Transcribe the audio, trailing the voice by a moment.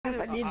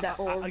I need that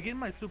orb. I get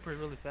my super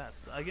really fast.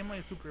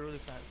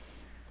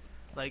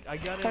 Like, I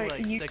got it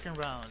Alright, like second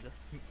round,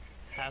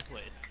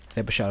 halfway.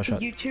 Hey, but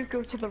shot. You two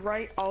go to the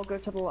right, I'll go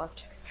to the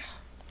left.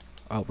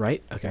 Oh,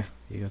 right? Okay.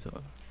 You go to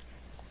the...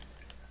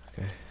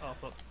 Okay. Oh,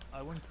 fuck.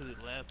 I went to the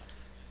left.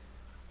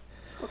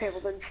 Okay, well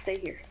then stay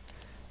here.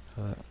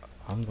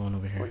 I'm going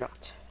over Or here.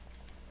 not.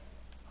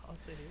 I'll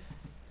stay here.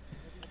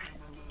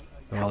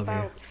 Go Help over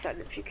here. out, Sen,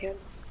 if you can.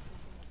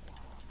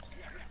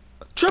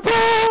 Triple!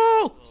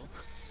 Oh.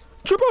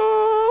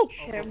 Triple!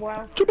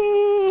 ShamWow.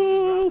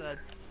 Triple!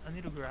 I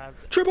need to grab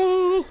that.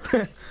 Triple!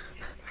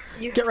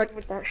 You Get hit right.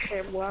 with that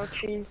ShamWow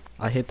cheese.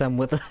 I hit them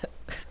with a...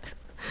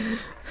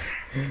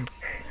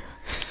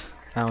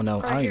 I don't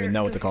know. I don't even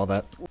know what to call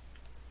that.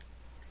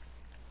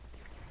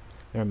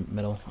 They're in the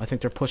middle. I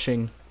think they're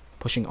pushing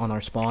on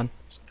our spawn.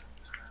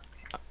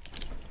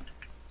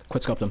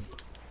 Quit scope them.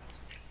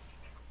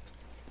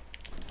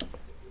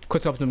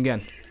 Quit scope them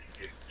again.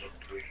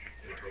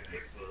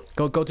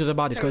 Go to the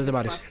bodies. Go to the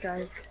bodies.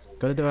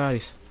 Go to the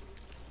bodies.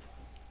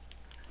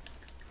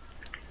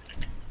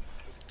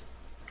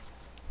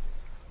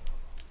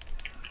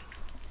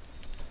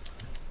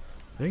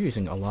 They're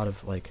using a lot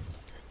of like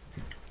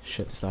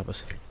shit to stop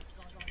us.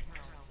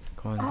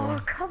 Come on,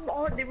 Oh, come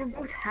on, they were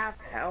both half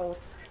health.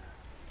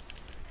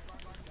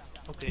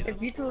 Okay.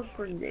 If you threw a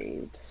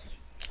grenade.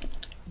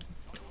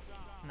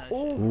 Nice.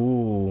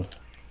 Ooh.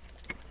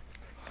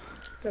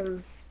 That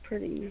was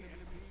pretty.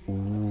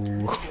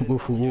 Ooh.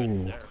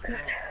 Good.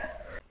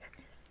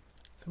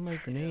 Throw my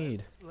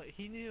grenade. Like,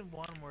 he needed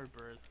one more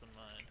burst than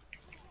mine.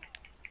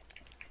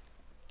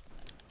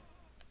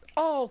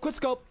 Oh, quit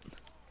scope.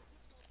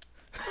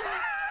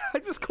 I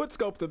just quit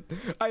scoped him.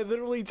 I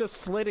literally just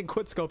slid and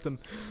quit scoped him.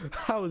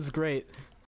 That was great.